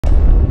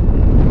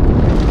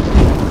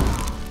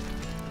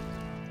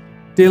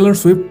Taylor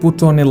Swift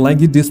put on a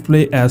leggy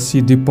display as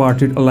she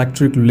departed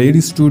Electric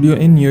Lady Studio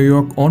in New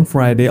York on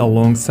Friday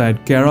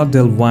alongside Cara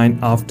Delevingne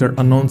after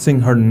announcing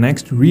her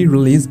next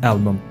re-release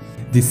album.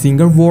 The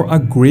singer wore a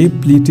grey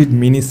pleated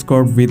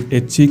miniskirt with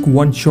a chic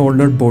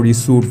one-shouldered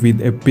bodysuit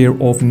with a pair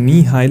of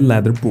knee-high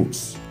leather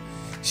boots.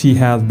 She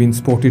has been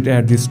spotted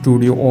at the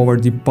studio over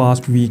the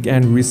past week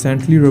and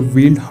recently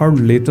revealed her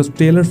latest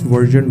Taylor's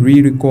version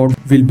re-record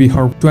will be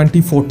her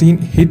 2014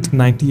 hit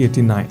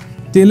 1989.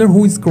 Taylor,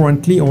 who is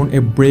currently on a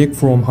break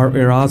from her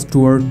Eras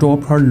tour,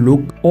 topped her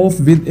look off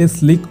with a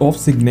slick of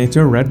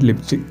signature red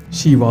lipstick.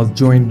 She was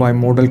joined by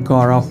model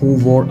Cara,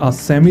 who wore a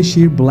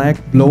semi-sheer black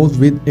blouse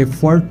with a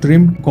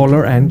fur-trimmed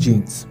collar and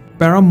jeans.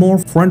 Paramore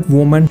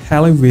frontwoman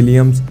Hayley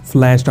Williams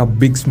flashed a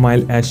big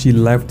smile as she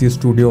left the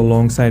studio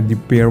alongside the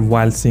pair,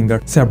 while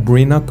singer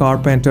Sabrina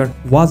Carpenter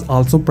was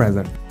also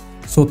present.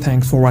 So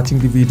thanks for watching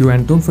the video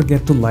and don't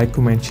forget to like,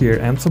 comment,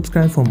 share and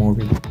subscribe for more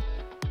videos.